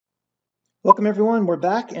Welcome everyone, we're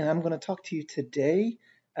back and I'm going to talk to you today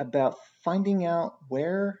about finding out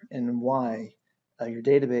where and why your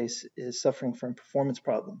database is suffering from performance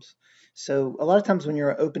problems. So a lot of times when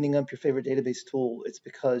you're opening up your favorite database tool, it's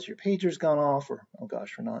because your pager's gone off or, oh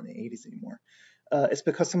gosh, we're not in the 80s anymore. It's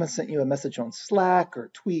because someone sent you a message on Slack or a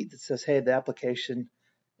tweet that says, hey, the application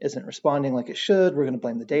isn't responding like it should. We're going to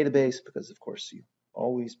blame the database because of course you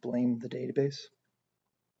always blame the database.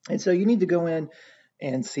 And so you need to go in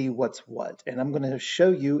and see what's what. And I'm going to show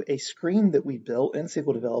you a screen that we built in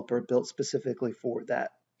SQL Developer, built specifically for that.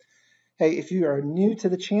 Hey, if you are new to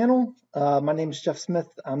the channel, my name is Jeff Smith.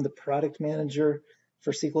 I'm the product manager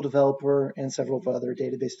for SQL Developer and several of other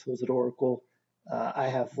database tools at Oracle. I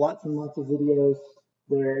have lots and lots of videos.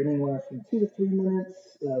 They're anywhere from 2 to 3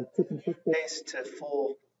 minutes, tip and trick based to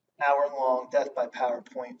full hour-long death by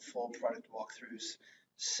PowerPoint full product walkthroughs.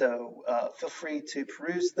 So feel free to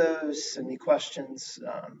peruse those. Any questions,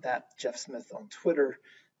 that Jeff Smith on Twitter.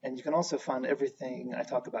 And you can also find everything I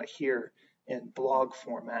talk about here in blog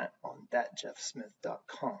format on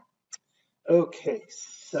thatjeffsmith.com. Okay,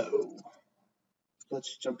 so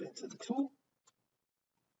let's jump into the tool.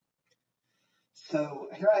 So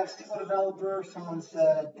here I have SQL Developer. Someone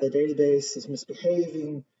said the database is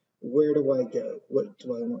misbehaving. Where do I go? What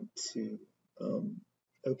do I want to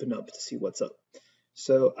open up to see what's up?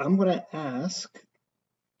 So I'm going to ask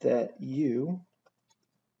that you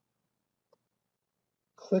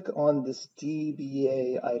click on this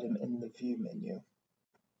DBA item in the View menu.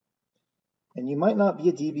 And you might not be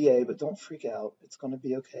a DBA, but don't freak out. It's going to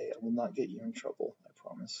be okay. I will not get you in trouble, I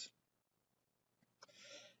promise.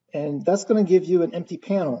 And that's going to give you an empty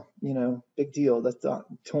panel, big deal. That's not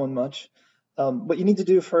doing much. What you need to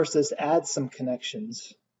do first is add some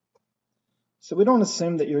connections. So we don't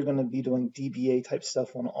assume that you're going to be doing DBA type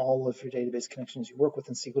stuff on all of your database connections you work with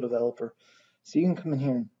in SQL Developer. So you can come in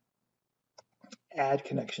here and add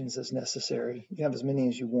connections as necessary. You can have as many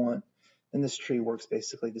as you want. And this tree works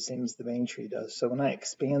basically the same as the main tree does. So when I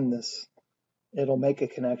expand this, it'll make a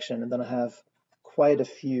connection, and then I have quite a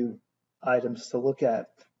few items to look at.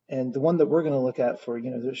 And the one that we're going to look at for,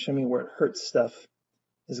 to show me where it hurts stuff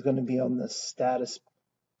is going to be on the status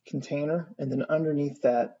container. And then underneath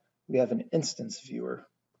that, we have an instance viewer.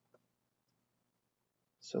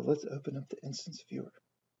 So let's open up the instance viewer.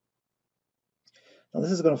 Now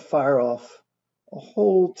this is going to fire off a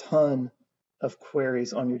whole ton of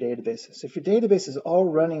queries on your database. So if your database is all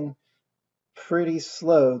running pretty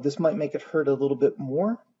slow, this might make it hurt a little bit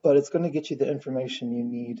more, but it's going to get you the information you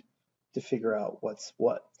need to figure out what's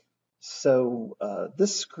what. So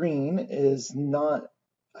this screen is not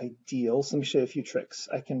ideal. So let me show you a few tricks.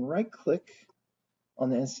 I can right click on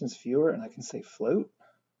the instance viewer and I can say float.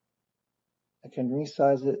 I can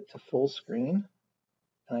resize it to full screen,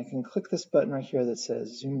 and I can click this button right here that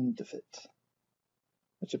says zoom to fit,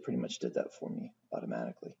 which it pretty much did that for me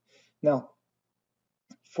automatically. Now,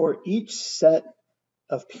 for each set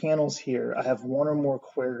of panels here, I have one or more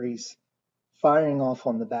queries firing off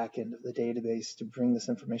on the back end of the database to bring this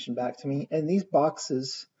information back to me. And these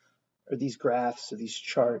boxes, or these graphs, or these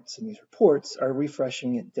charts, and these reports are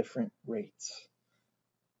refreshing at different rates.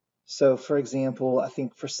 So for example, I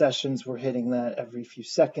think for sessions, we're hitting that every few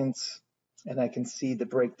seconds, and I can see the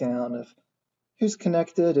breakdown of who's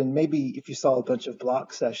connected. And maybe if you saw a bunch of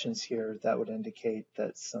block sessions here, that would indicate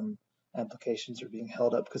that some applications are being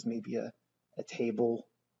held up because maybe a table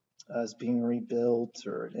is being rebuilt,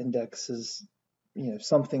 or an index is,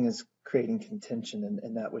 something is creating contention,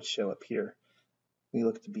 and that would show up here. We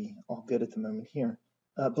look to be all good at the moment here.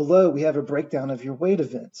 Below, we have a breakdown of your wait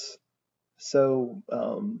events. So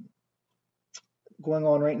going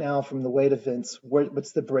on right now from the wait events,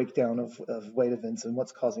 what's the breakdown of wait events and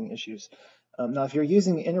what's causing issues? Now, if you're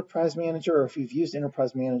using Enterprise Manager, or if you've used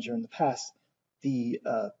Enterprise Manager in the past, the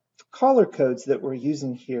color codes that we're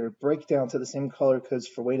using here break down to the same color codes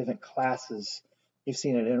for wait event classes you've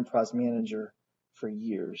seen in Enterprise Manager for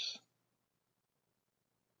years.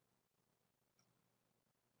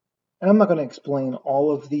 And I'm not going to explain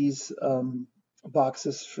all of these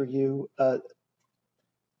boxes for you.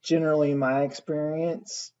 Generally, in my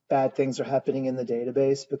experience, bad things are happening in the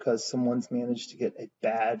database because someone's managed to get a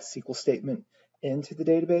bad SQL statement into the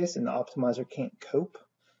database and the optimizer can't cope.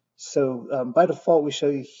 So by default, we show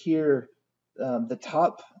you here the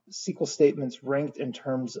top SQL statements ranked in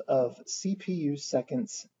terms of CPU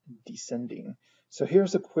seconds descending. So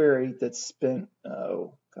here's a query that spent,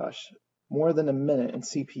 more than a minute in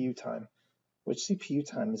CPU time, which CPU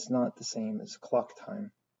time is not the same as clock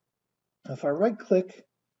time. If I right click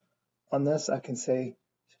on this, I can say,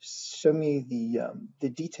 show me the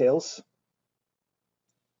details.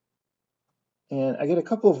 And I get a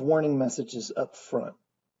couple of warning messages up front.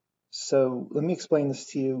 So let me explain this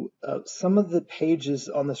to you. Some of the pages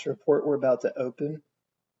on this report we're about to open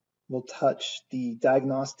will touch the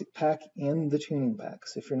diagnostic pack and the tuning pack.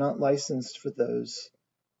 So if you're not licensed for those,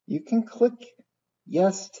 you can click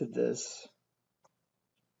yes to this.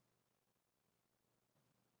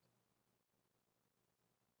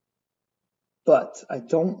 But I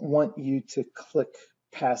don't want you to click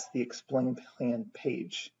past the explain plan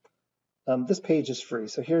page. This page is free.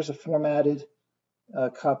 So here's a formatted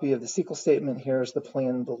copy of the SQL statement. Here's the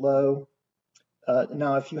plan below.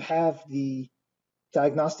 Now, if you have the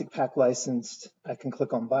diagnostic pack licensed, I can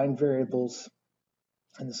click on bind variables,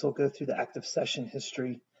 and this will go through the active session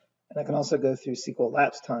history. And I can also go through SQL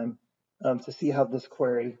lapse time to see how this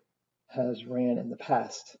query has ran in the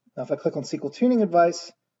past. Now, if I click on SQL tuning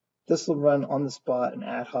advice, this will run on the spot an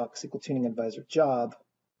ad hoc SQL tuning advisor job,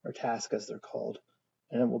 or task as they're called,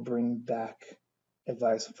 and it will bring back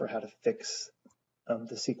advice for how to fix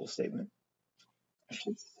the SQL statement. I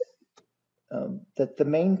should say that the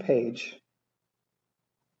main page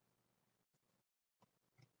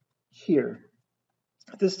here,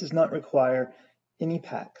 this does not require any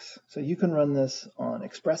packs. So you can run this on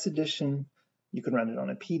Express Edition, you can run it on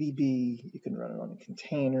a PDB, you can run it on a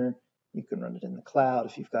container, you can run it in the cloud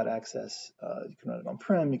if you've got access, you can run it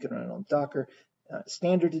on-prem, you can run it on Docker,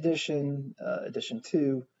 Standard Edition, Edition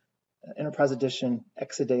 2, Enterprise Edition,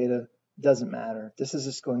 Exadata, doesn't matter. This is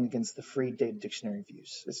just going against the free data dictionary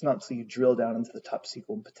views. It's not so you drill down into the top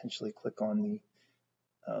SQL and potentially click on the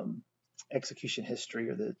execution history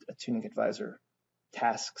or the tuning advisor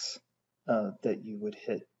tasks that you would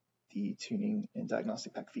hit the tuning and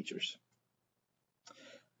diagnostic pack features.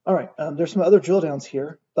 All right, there's some other drill downs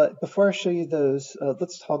here, but before I show you those,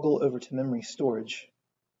 let's toggle over to memory storage.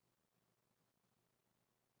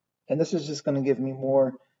 And this is just going to give me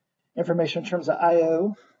more information in terms of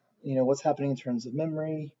I/O, what's happening in terms of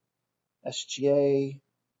memory, SGA,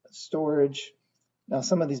 storage. Now,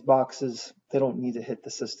 some of these boxes, they don't need to hit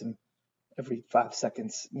the system every 5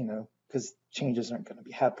 seconds, because changes aren't going to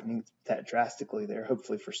be happening that drastically there,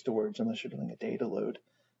 hopefully for storage, unless you're doing a data load.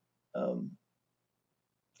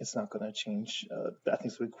 It's not going to change. I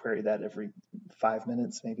think so we query that every 5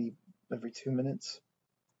 minutes, maybe every 2 minutes.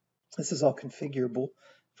 This is all configurable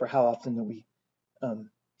for how often that we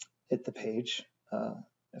hit the page.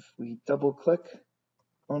 If we double click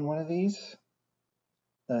on one of these,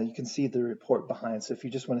 you can see the report behind. So if you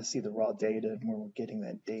just want to see the raw data and where we're getting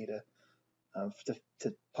that data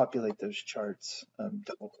to populate those charts,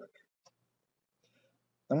 double click.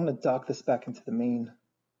 I'm going to dock this back into the main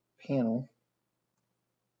panel.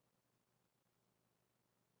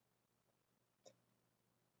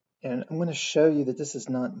 And I'm going to show you that this is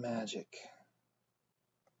not magic.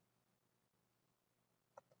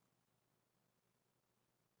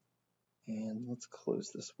 And let's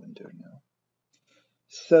close this window now.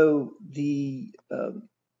 So the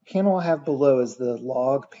panel I have below is the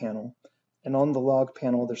log panel. And on the log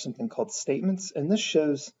panel, there's something called statements. And this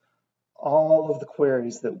shows all of the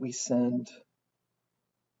queries that we send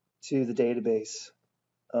to the database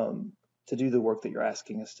to do the work that you're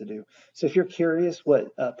asking us to do. So if you're curious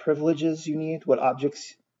what privileges you need, what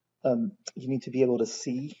objects you need to be able to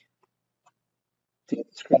see to get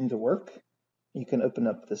the screen to work, you can open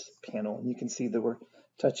up this panel and you can see that we're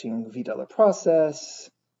touching $V process,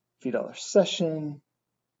 $V session,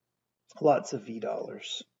 lots of $V.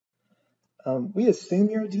 We assume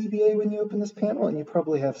you're a DBA when you open this panel, and you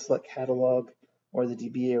probably have select catalog or the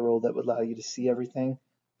DBA role that would allow you to see everything.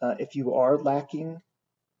 If you are lacking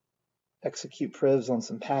execute privs on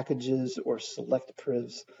some packages or select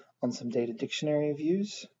privs on some data dictionary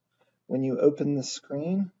views, when you open the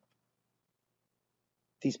screen,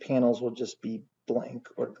 these panels will just be blank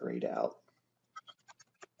or grayed out.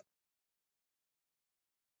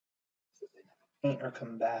 Or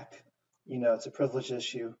come back, it's a privilege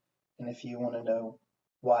issue, and if you want to know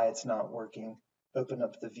why it's not working, open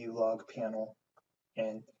up the view log panel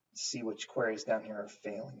and see which queries down here are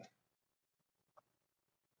failing.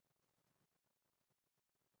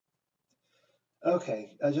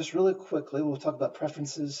 Okay, just really quickly, we'll talk about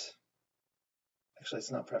preferences. Actually,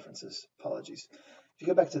 it's not preferences, apologies. If you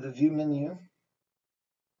go back to the view menu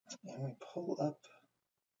and we pull up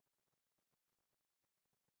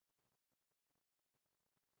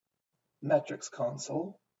metrics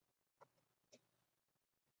console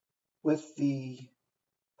with the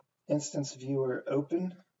instance viewer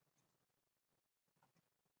open,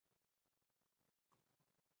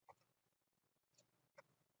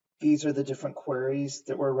 these are the different queries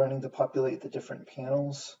that we're running to populate the different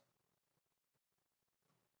panels.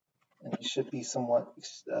 and it should be somewhat,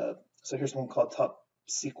 so here's one called Top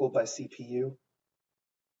SQL by CPU.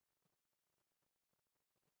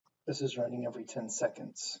 This is running every 10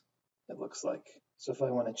 seconds, it looks like. So if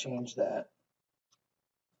I want to change that,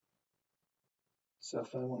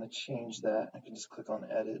 I can just click on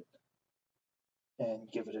edit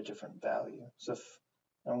and give it a different value. So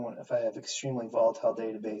if I have extremely volatile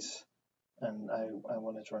database and I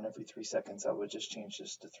want it to run every 3 seconds, I would just change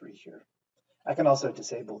this to 3 here. I can also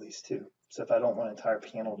disable these too. So if I don't want an entire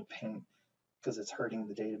panel to paint because it's hurting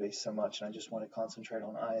the database so much and I just want to concentrate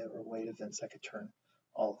on IO or wait events, I could turn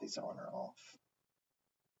all of these on or off.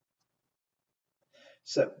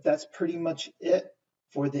 So that's pretty much it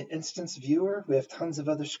for the instance viewer. We have tons of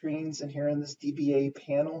other screens in here in this DBA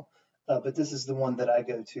panel, but this is the one that I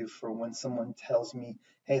go to for when someone tells me,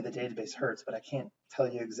 hey, the database hurts, but I can't tell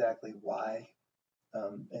you exactly why.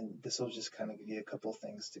 And this will just kind of give you a couple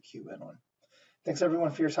things to cue in on. Thanks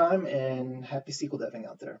everyone for your time, and happy SQL deving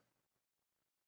out there.